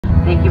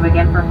Thank you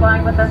again for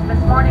flying with us this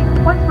morning.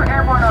 Once we're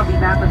airborne, I'll be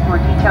back with more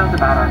details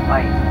about our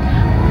flight.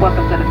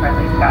 Welcome to the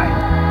friendly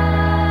skies.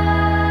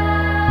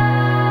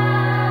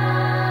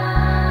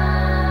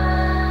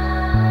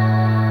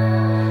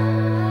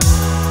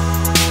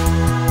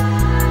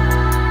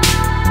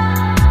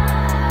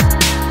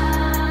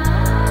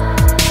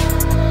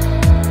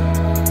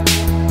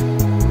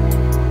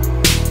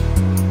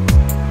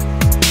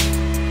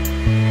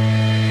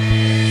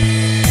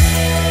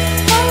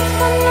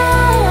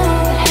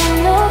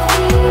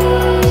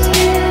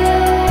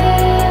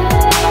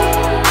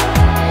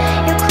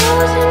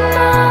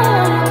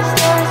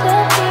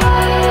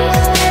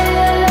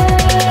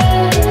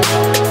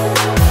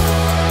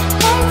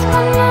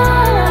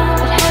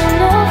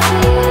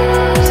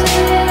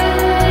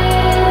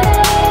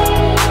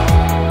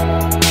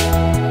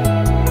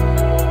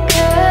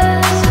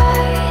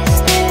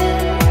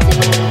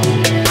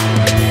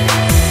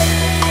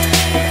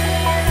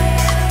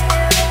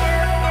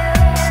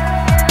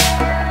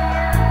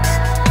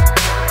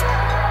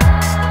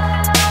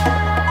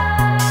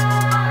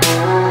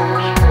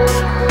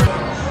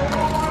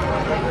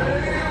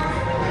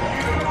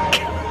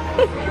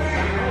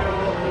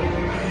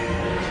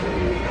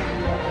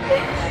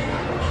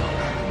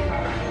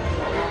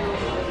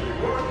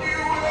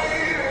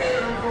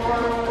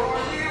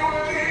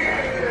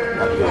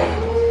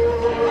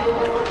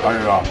 Turn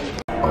it off.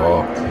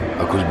 Oh,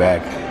 look who's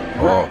back.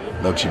 Oh,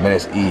 look, she made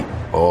us eat.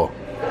 Oh.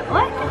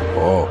 What?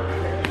 Oh.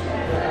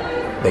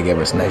 They gave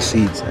us nice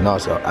seats. And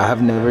also, I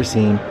have never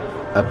seen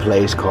a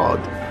place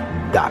called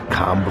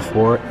 .com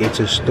before. It's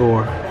a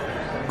store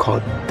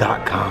called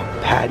 .com,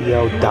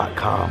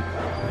 patio.com.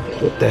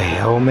 What the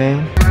hell,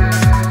 man?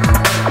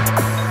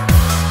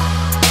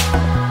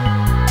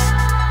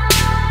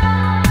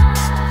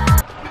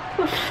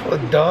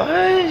 It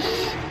does?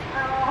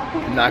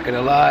 I'm not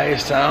gonna lie, it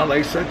sounds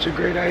like such a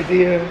great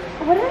idea.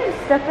 What did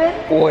I step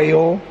in?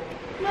 Oil.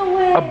 No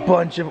way. A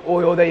bunch of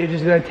oil that you're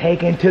just gonna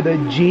take into the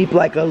Jeep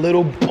like a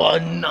little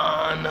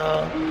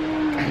banana.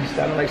 It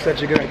sounded like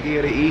such a good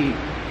idea to eat.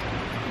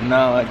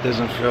 No, it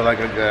doesn't feel like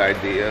a good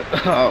idea.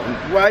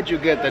 Why'd you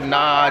get the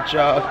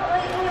nacho?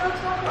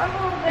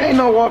 Ain't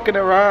no walking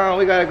around,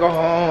 we gotta go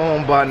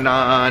home,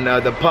 banana.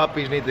 The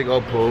puppies need to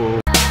go poo.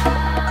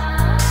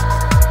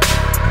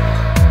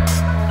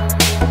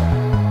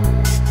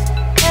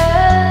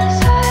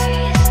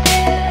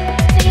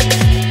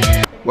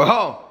 We're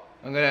home.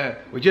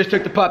 We just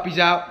took the puppies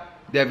out.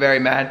 They're very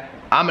mad.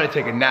 I'm gonna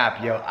take a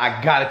nap, yo.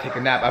 I gotta take a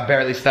nap. I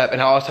barely slept,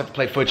 and I also have to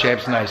play foot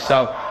champs tonight.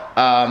 So,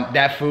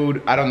 that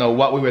food, I don't know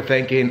what we were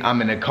thinking.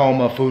 I'm in a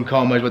coma, food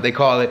coma is what they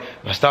call it.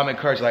 My stomach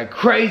hurts like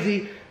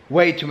crazy.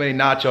 Way too many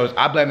nachos.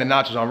 I blame the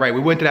nachos on Ray. We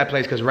went to that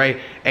place because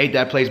Ray ate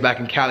that place back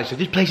in Cali. So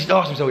this place is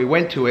awesome, so we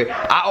went to it.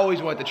 I always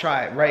wanted to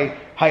try it. Ray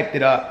hyped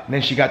it up, and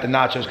then she got the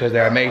nachos because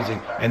they're amazing,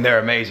 and they're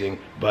amazing,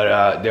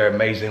 but they're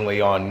amazingly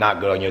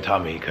not good on your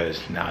tummy because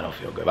now I don't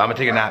feel good. But I'm gonna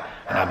take a nap,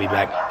 and I'll be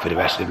back for the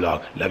rest of the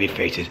vlog. Love your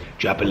faces.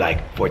 Drop a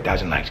like,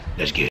 4,000 likes.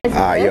 Let's get it.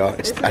 Yo,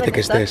 I think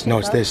it's this. No,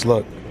 it's this.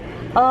 Look.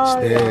 Oh,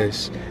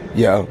 it's this.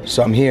 Yo,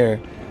 so I'm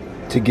here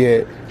to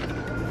get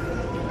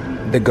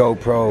the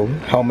GoPro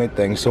helmet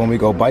thing, so when we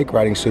go bike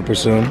riding super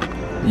soon,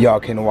 y'all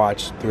can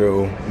watch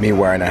through me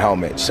wearing a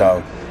helmet.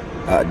 So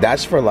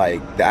that's for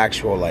like the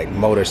actual like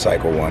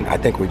motorcycle one. I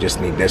think we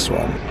just need this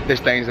one. This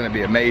thing's gonna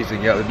be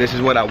amazing, yo. This is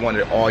what I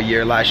wanted all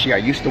year last year. I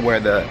used to wear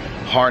the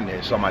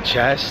harness on my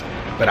chest,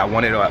 but I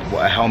wanted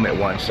a helmet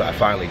one, so I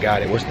finally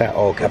got it. What's that?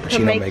 Oh,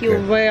 cappuccino maker. To make you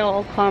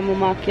real caramel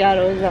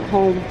macchiatos at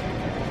home.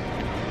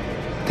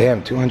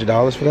 Damn,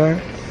 $200 for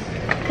that?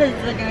 Because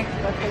they're gonna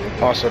collect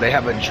everything. Also, they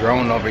have a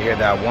drone over here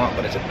that I want,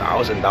 but it's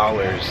 $1,000.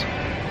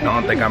 I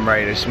don't think I'm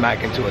ready to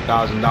smack into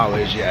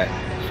 $1,000 yet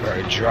for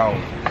a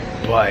drone,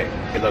 but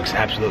it looks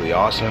absolutely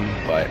awesome.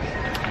 But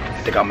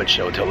I think I'm gonna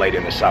chill till later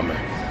in the summer,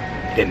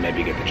 then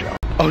maybe get the drone.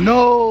 Oh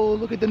no,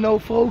 look at the no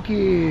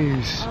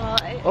focus.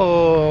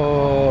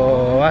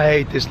 Oh, I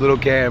hate this little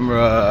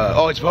camera.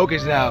 Oh, it's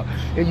focused now.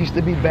 It used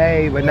to be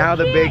babe, but now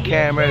the big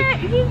camera.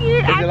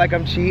 Is it like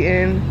I'm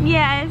cheating?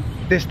 Yes.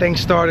 This thing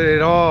started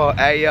it all.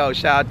 Hey yo,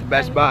 shout out to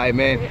Best Buy,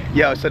 man.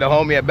 Yo, so the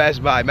homie at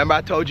Best Buy. Remember I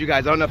told you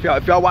guys, I don't know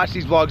if y'all watch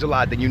these vlogs a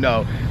lot, then you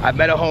know. I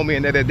met a homie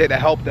and that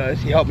helped us.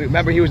 He helped me.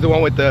 Remember he was the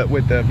one with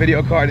the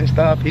video card and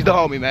stuff? He's the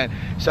homie, man.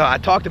 So I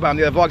talked about him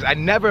in the other vlogs. I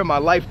never in my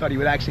life thought he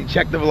would actually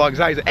check the vlogs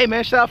out. He's like, hey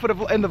man, shout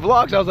out in the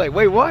vlogs. I was like,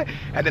 wait, what?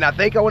 And then I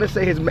think I want to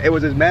say it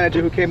was his manager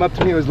who came up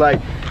to me. He was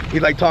like, he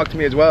talked to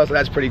me as well. So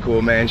that's pretty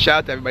cool, man. Shout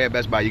out to everybody at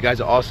Best Buy. You guys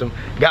are awesome.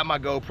 Got my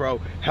GoPro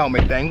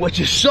helmet thing,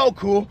 which is so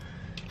cool.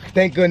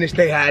 Thank goodness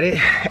they had it.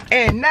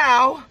 And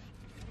now,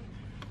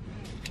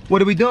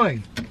 what are we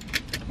doing?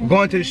 We're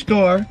going to the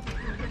store.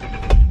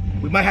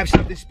 We might have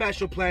something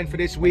special planned for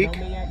this week.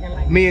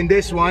 Me and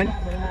this one.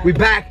 We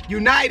back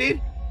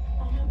united.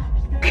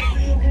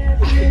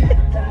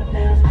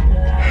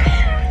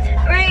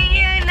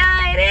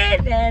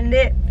 Reunited and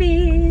it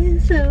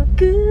feels so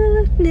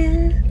good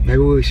now. Maybe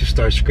we should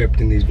start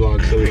scripting these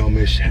vlogs so we don't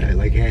miss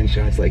like hand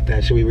shots like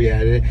that. Should we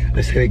re-edit it?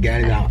 Let's hit it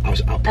again and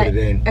I'll put it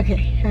in.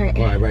 Okay, alright.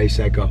 Alright, ready,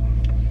 set, go.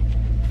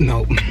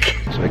 No.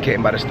 So we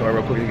came by the store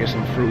real quick to get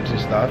some fruits and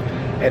stuff.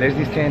 Hey, there's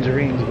these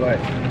tangerines,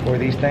 or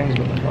these things,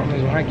 but the problem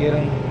is when I get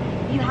them,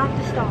 You have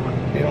to stop.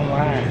 they don't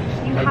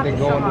last. You Like have they to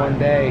go in stop. one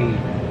day.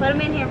 Put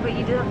them in here, but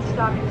you do have to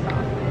stop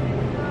yourself.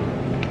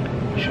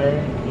 Sure.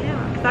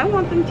 Yeah, because I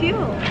want them too.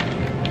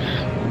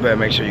 You better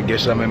make sure you get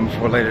some in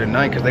before later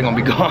tonight, because they're gonna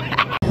be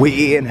gone. We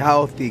eating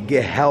healthy,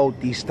 get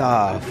healthy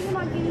stuff. I'm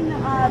not getting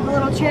the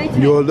little cherry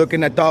tomatoes. You're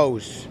looking at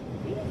those.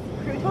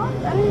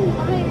 Croutons? I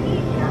don't even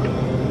eat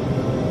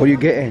them. What are you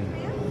getting?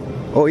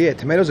 Oh yeah,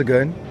 tomatoes are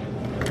good.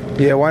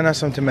 Yeah, why not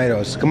some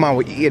tomatoes? Come on,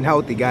 we're eating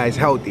healthy, guys.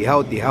 Healthy,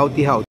 healthy,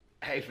 healthy, healthy.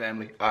 Hey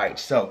family, alright,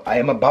 so I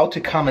am about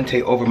to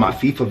commentate over my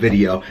FIFA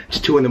video.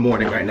 It's 2 in the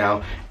morning right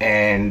now,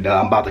 and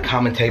I'm about to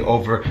commentate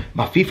over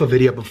my FIFA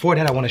video. Before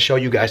that, I want to show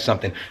you guys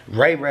something.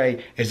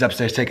 Ray is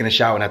upstairs taking a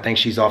shower, and I think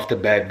she's off to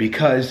bed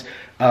because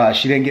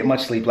she didn't get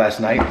much sleep last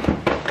night.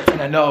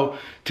 And I know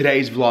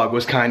today's vlog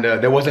was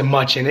there wasn't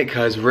much in it,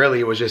 because really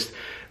it was just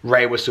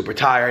Ray was super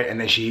tired,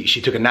 and then she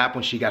took a nap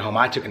when she got home.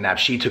 I took a nap,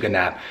 she took a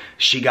nap.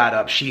 She got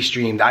up, she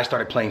streamed, I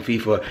started playing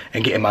FIFA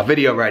and getting my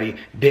video ready.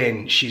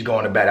 Then she's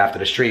going to bed after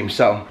the stream.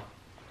 So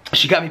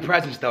she got me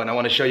presents though, and I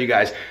want to show you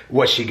guys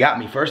what she got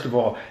me. First of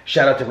all,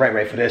 shout out to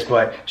Ray for this,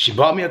 but she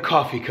bought me a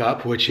coffee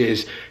cup, which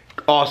is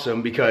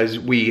awesome because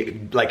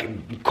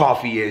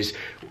coffee is,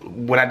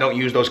 when I don't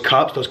use those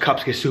cups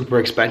get super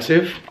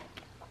expensive.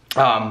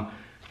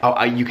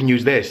 You can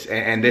use this,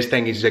 and this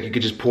thing is like you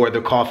could just pour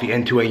the coffee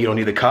into it. You don't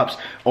need the cups.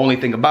 Only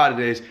thing about it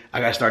is I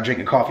gotta start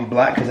drinking coffee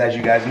black, because as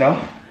you guys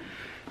know,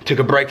 took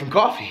a break from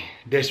coffee.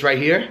 This right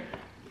here,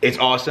 it's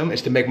awesome.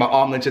 It's to make my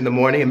omelets in the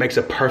morning. It makes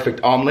a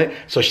perfect omelet.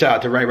 So shout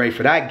out to Ray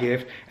for that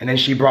gift. And then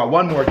she brought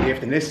one more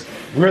gift, and this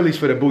really is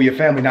for the Booyah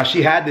family. Now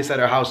she had this at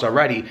her house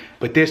already,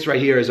 but this right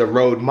here is a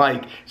Rode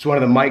mic. It's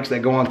one of the mics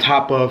that go on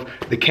top of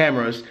the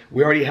cameras.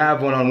 We already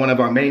have one on one of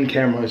our main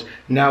cameras.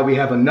 Now we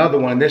have another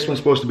one. This one's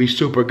supposed to be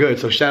super good.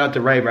 So shout out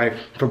to Ray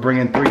for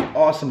bringing 3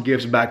 awesome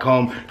gifts back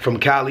home from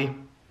Cali.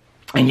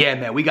 And yeah,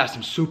 man, we got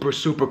some super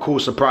cool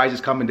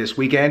surprises coming this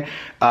weekend.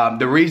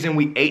 The reason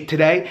we ate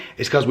today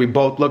is because we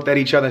both looked at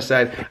each other and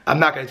said, I'm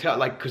not gonna tell,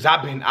 because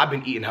I've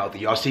been eating healthy.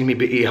 Y'all see me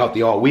eating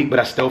healthy all week, but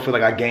I still feel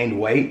like I gained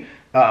weight.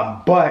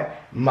 But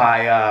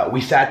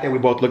we sat there, we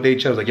both looked at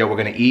each other, like, yo, we're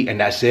gonna eat and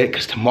that's it,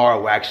 because tomorrow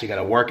we're actually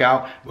gonna work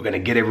out. We're gonna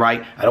get it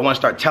right. I don't wanna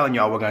start telling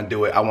y'all we're gonna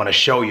do it. I wanna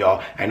show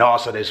y'all. And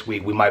also this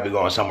week, we might be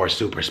going somewhere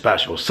super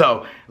special.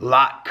 So,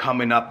 lot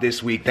coming up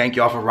this week. Thank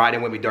y'all for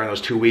riding with me during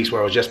those 2 weeks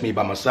where it was just me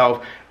by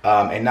myself.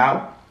 And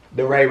now,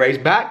 the Ray's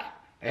back.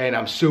 And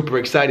I'm super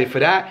excited for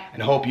that,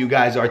 and hope you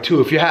guys are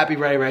too. If you're happy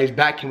Ray's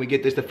back, can we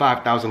get this to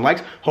 5,000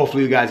 likes?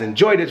 Hopefully you guys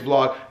enjoyed this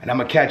vlog, and I'm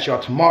gonna catch y'all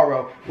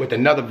tomorrow with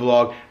another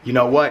vlog. You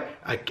know what?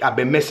 I've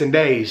been missing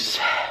days,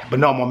 but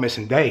no more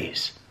missing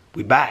days.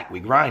 We back,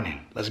 we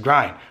grinding. Let's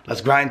grind.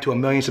 Let's grind to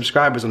 1 million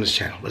subscribers on this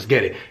channel. Let's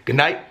get it. Good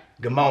night,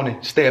 good morning,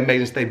 stay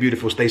amazing, stay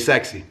beautiful, stay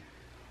sexy,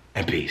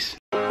 and peace.